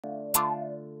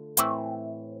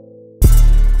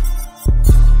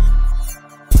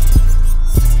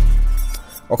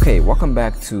Okay, welcome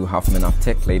back to Half Man of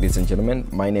Tech, ladies and gentlemen.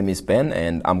 My name is Ben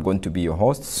and I'm going to be your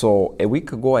host. So a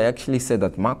week ago, I actually said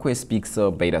that macOS Big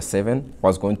Sur Beta 7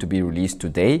 was going to be released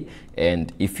today.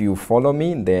 And if you follow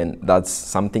me, then that's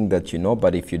something that you know.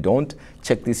 But if you don't,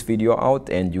 check this video out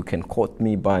and you can quote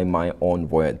me by my own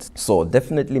words. So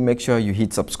definitely make sure you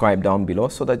hit subscribe down below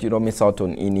so that you don't miss out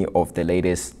on any of the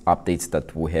latest updates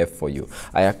that we have for you.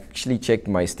 I actually checked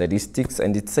my statistics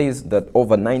and it says that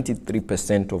over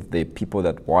 93% of the people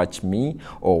that watch me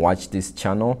or watch this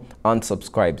channel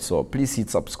unsubscribe. So please hit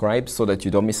subscribe so that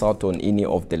you don't miss out on any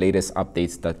of the latest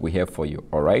updates that we have for you.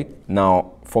 All right.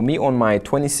 Now, for me on my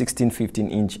 2016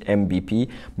 15-inch MVP,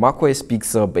 macOS Big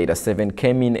Sur Beta 7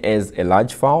 came in as a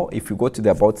large file. If you go to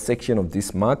the About section of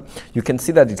this Mac, you can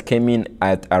see that it came in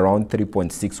at around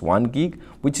 3.61 gig,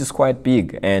 which is quite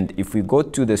big. And if we go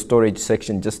to the storage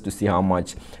section just to see how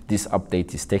much this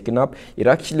update is taken up, it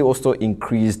actually also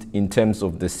increased in terms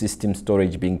of the system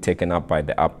storage being taken up by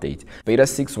the update. Beta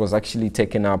 6 was actually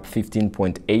taken up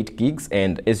 15.8 gigs,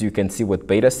 and as you can see with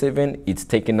Beta 7, it's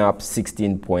taken up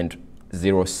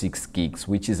 16.06 gigs,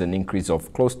 which is an increase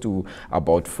of close to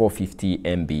about 450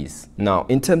 MBs. Now,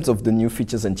 in terms of the new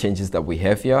features and changes that we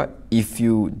have here, if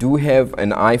you do have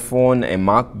an iPhone, a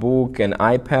MacBook, an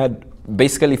iPad,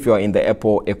 basically if you are in the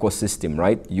Apple ecosystem,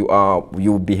 right,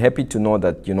 you'll be happy to know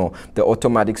that the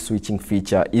automatic switching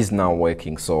feature is now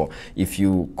working. So if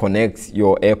you connect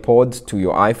your AirPods to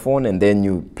your iPhone and then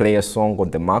you play a song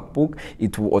on the MacBook,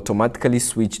 it will automatically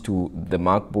switch to the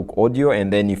MacBook audio,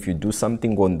 and then if you do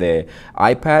something on the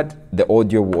iPad, the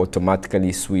audio will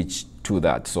automatically switch to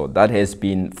that. So that has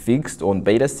been fixed on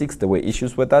Beta 6. There were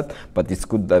issues with that, but it's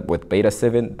good that with Beta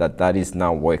 7 that is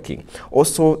now working.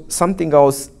 Also, something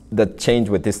else that changed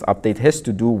with this update has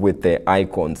to do with the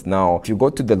icons. Now, if you go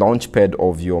to the launchpad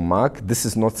of your Mac, this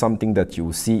is not something that you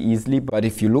will see easily, but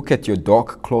if you look at your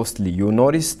dock closely, you'll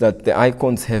notice that the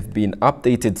icons have been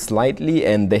updated slightly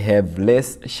and they have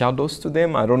less shadows to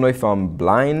them. I don't know if I'm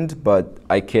blind, but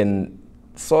I can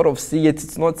sort of see it.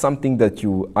 It's not something that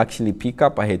you actually pick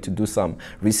up. I had to do some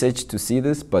research to see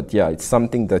this, but yeah, it's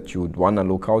something that you would want to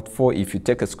look out for. If you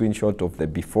take a screenshot of the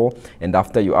before and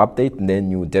after you update, then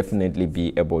you definitely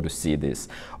be able to see this.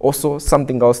 Also,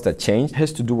 something else that changed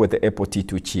has to do with the Apple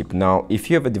T2 chip. Now, if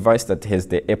you have a device that has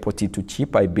the Apple T2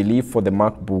 chip, I believe for the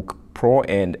MacBook Pro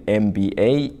and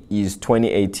MBA is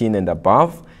 2018 and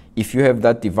above. If you have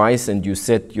that device and you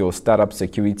set your startup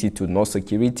security to no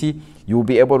security, you'll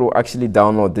be able to actually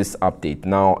download this update.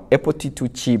 Now, Apple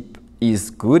T2 chip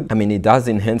is good. I mean, it does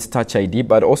enhance Touch ID,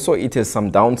 but also it has some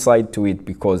downside to it,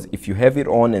 because if you have it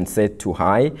on and set to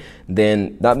high,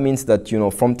 then that means that,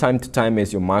 from time to time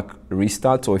as your Mac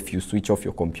restarts, or if you switch off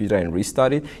your computer and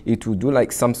restart it, it will do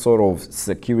like some sort of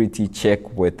security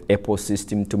check with Apple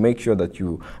system to make sure that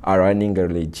you are running a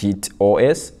legit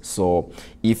OS. So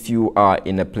if you are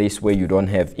in a place where you don't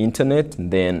have internet,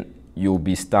 then you'll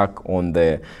be stuck on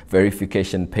the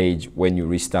verification page when you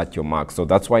restart your Mac. So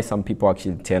that's why some people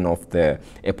actually turn off the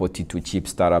Apple T2 chip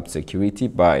startup security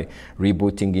by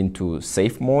rebooting into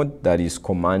safe mode, that is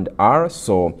Command R.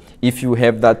 So if you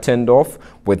have that turned off,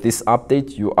 with this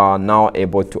update, you are now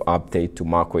able to update to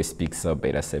macOS Big Sur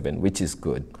Beta 7, which is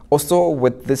good. Also,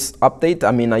 with this update,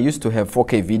 I mean, I used to have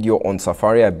 4K video on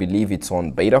Safari. I believe it's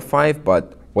on Beta 5,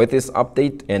 but with this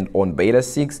update and on Beta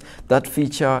 6, that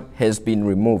feature has been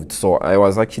removed. So I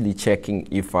was actually checking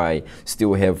if I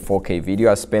still have 4K video.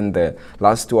 I spent the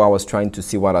last 2 hours trying to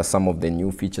see what are some of the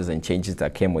new features and changes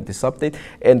that came with this update.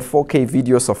 And 4K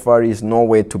video Safari is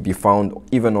nowhere to be found,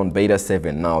 even on Beta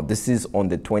 7. Now, this is on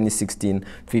the 2016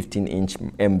 15-inch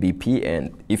MVP.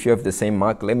 And if you have the same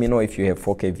Mac, let me know if you have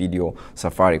 4K video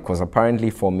Safari, because apparently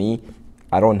for me,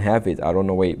 I don't have it. I don't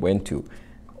know where it went to.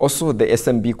 Also, the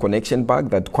SMB connection bug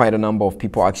that quite a number of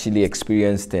people actually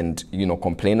experienced and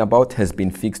complain about has been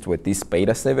fixed with this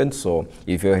Beta 7. So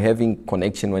if you're having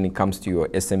connection when it comes to your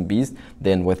SMBs,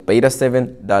 then with Beta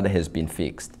 7, that has been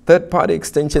fixed. Third-party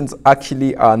extensions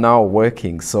actually are now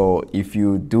working. So if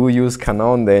you do use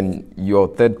Canon, then your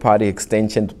third-party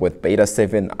extensions with Beta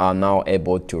 7 are now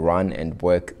able to run and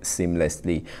work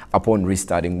seamlessly upon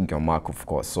restarting your Mac, of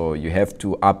course. So you have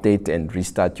to update and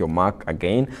restart your Mac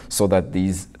again so that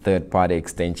these third-party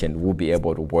extension will be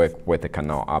able to work with the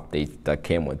Canal update that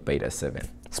came with Beta 7.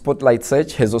 Spotlight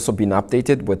Search has also been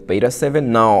updated with Beta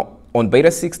 7. Now, on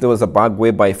Beta 6, there was a bug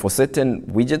whereby for certain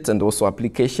widgets and also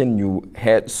application, you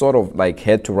had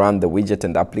to run the widget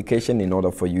and application in order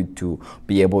for you to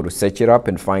be able to search it up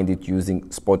and find it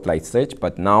using Spotlight Search.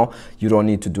 But now you don't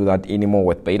need to do that anymore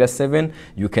with Beta 7.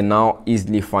 You can now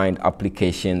easily find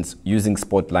applications using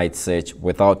Spotlight Search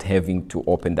without having to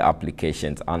open the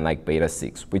applications, unlike Beta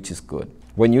 6, which is good.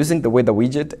 When using the weather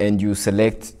widget and you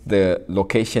select the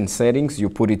location settings, you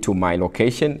put it to my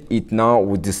location, it now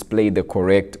will display the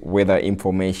correct weather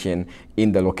information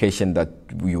in the location that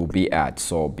you'll be at.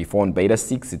 So before on beta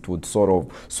 6, it would sort of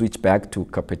switch back to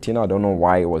Cupertino. I don't know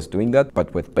why it was doing that,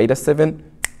 but with beta 7,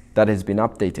 that has been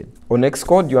updated. On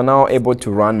Xcode, you are now able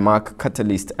to run Mac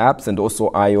Catalyst apps and also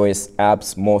iOS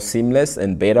apps more seamless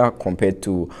and better compared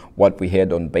to what we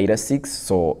had on beta 6.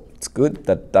 So it's good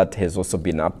that that has also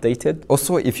been updated.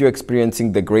 Also, if you're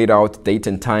experiencing the grayed out date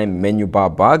and time menu bar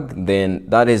bug, then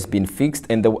that has been fixed.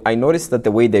 And I noticed that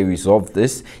the way they resolved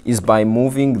this is by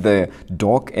moving the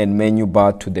dock and menu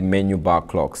bar to the menu bar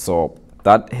clock. So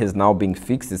that has now been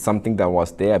fixed. It's something that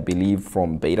was there, I believe,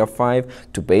 from beta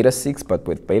 5 to beta 6, but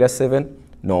with beta 7,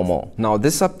 no more. Now,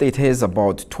 this update has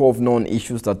about 12 known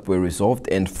issues that were resolved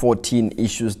and 14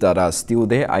 issues that are still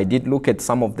there. I did look at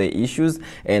some of the issues,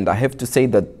 and I have to say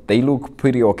that they look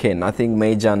pretty okay. Nothing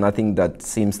major, nothing that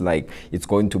seems like it's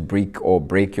going to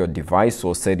break your device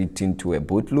or set it into a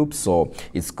boot loop. So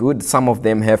it's good. Some of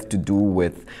them have to do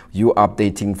with you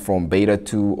updating from beta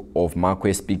 2 of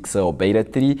macOS Big Sur or beta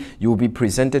 3. You'll be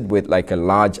presented with like a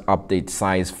large update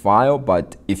size file,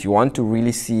 but if you want to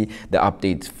really see the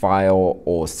update file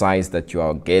or size that you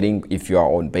are getting, if you are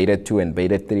on beta 2 and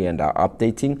beta 3 and are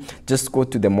updating, just go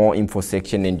to the more info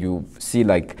section and you see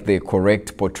like the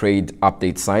correct portrayed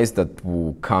update size that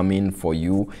will come in for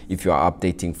you if you are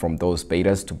updating from those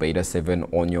betas to beta 7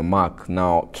 on your Mac.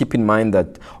 Now, keep in mind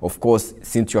that, of course,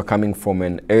 since you're coming from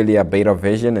an earlier beta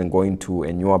version and going to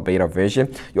a newer beta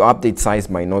version, your update size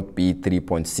might not be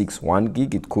 3.61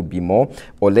 gig. It could be more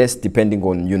or less depending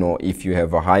on, you know, if you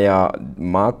have a higher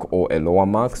Mac or a lower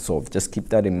Mac. So just keep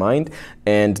that in mind.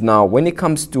 And now when it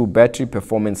comes to battery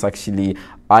performance, actually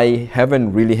I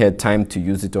haven't really had time to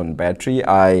use it on battery.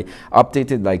 I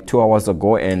updated like 2 hours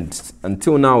ago, and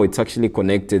until now it's actually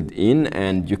connected in,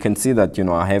 and you can see that, you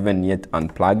know, I haven't yet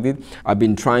unplugged it. I've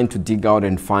been trying to dig out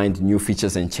and find new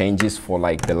features and changes for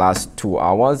like the last 2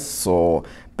 hours. So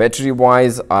battery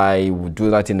wise, I will do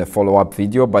that in a follow-up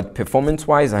video, but performance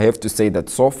wise, I have to say that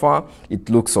so far it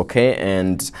looks okay.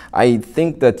 And I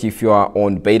think that if you are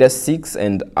on beta 6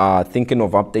 and are thinking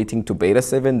of updating to beta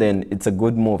 7, then it's a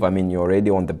good move. I mean, you're already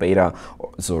on the beta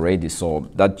already, so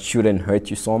that shouldn't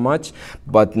hurt you so much.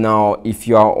 But now if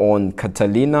you are on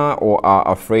Catalina or are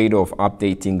afraid of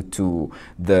updating to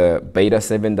the beta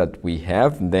 7 that we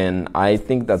have, then I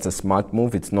think that's a smart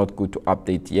move. It's not good to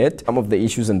update yet. Some of the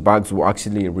issues and bugs will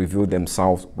actually reveal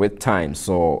themselves with time,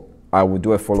 so I will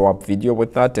do a follow-up video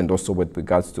with that, and also with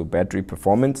regards to battery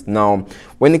performance. Now,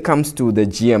 when it comes to the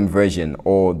GM version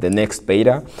or the next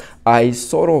beta, I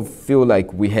sort of feel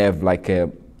like we have like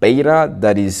a beta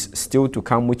that is still to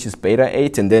come, which is beta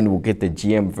 8, and then we'll get the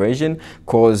GM version,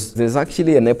 because there's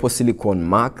actually an Apple Silicon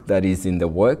Mac that is in the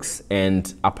works,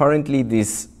 and apparently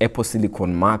this Apple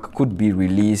Silicon Mac could be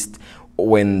released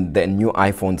when the new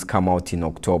iPhones come out in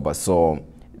October. So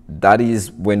that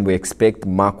is when we expect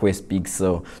macOS Big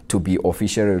Sur to be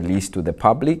officially released to the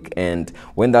public, and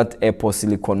when that Apple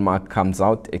Silicon Mac comes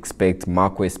out, expect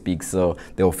macOS Big Sur,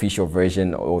 the official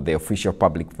version or the official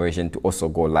public version, to also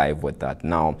go live with that.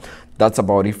 Now, that's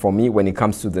about it for me when it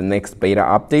comes to the next beta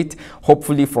update.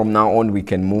 Hopefully from now on we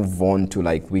can move on to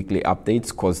like weekly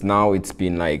updates, because now it's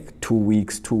been like 2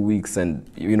 weeks, and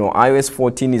you know, iOS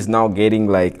 14 is now getting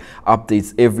like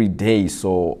updates every day.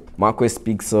 So macOS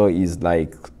Big Sur is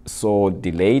like so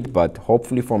delayed, but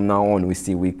hopefully from now on we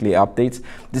see weekly updates.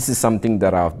 This is something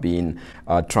that I've been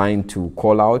trying to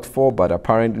call out for, but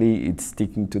apparently it's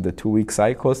sticking to the 2-week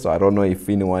cycle, so I don't know if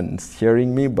anyone's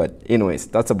hearing me. But anyways,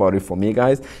 that's about it for me,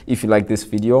 guys. If you like this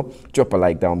video, drop a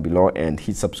like down below and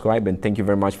hit subscribe, and thank you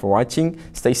very much for watching.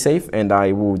 Stay safe, and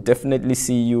I will definitely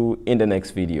see you in the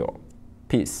next video.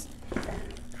 Peace.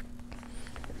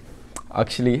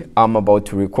 Actually, I'm about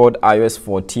to record iOS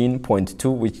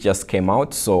 14.2, which just came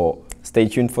out, so stay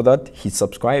tuned for that. Hit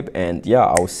subscribe, and yeah,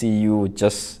 I'll see you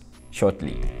just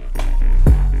shortly.